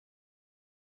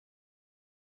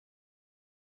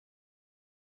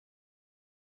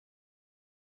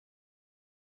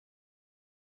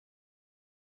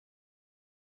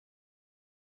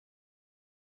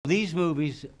these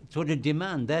movies sort of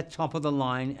demand, they're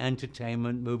top-of-the-line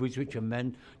entertainment movies which are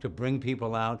meant to bring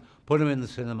people out, put them in the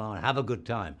cinema, and have a good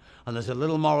time. And there's a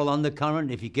little moral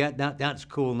undercurrent. If you get that, that's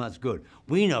cool and that's good.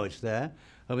 We know it's there.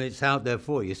 I mean, it's out there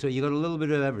for you. So you got a little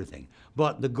bit of everything.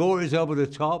 But the gore is over the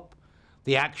top.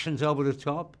 The action's over the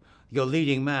top. Your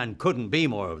leading man couldn't be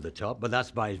more over the top, but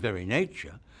that's by his very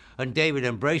nature. And David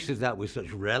embraces that with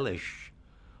such relish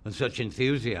and such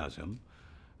enthusiasm.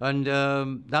 And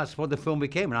that's what the film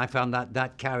became. And I found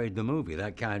that carried the movie,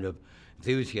 that kind of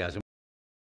enthusiasm.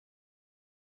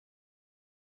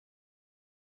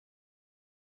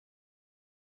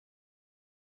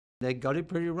 They got it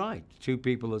pretty right. Two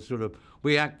people that sort of,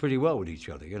 we act pretty well with each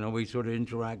other. You know, we sort of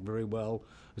interact very well.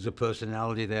 There's a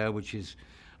personality there, which is,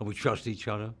 and we trust each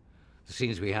other. The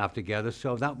scenes we have together.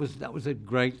 So that was a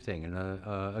great thing and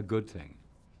a good thing.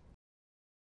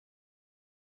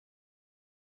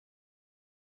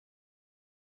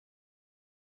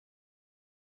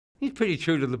 He's pretty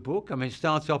true to the book. I mean, it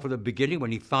starts off at the beginning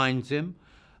when he finds him.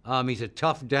 He's a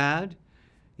tough dad.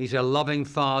 He's a loving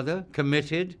father,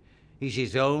 committed. He's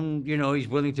his own, you know, he's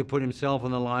willing to put himself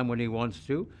on the line when he wants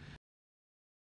to.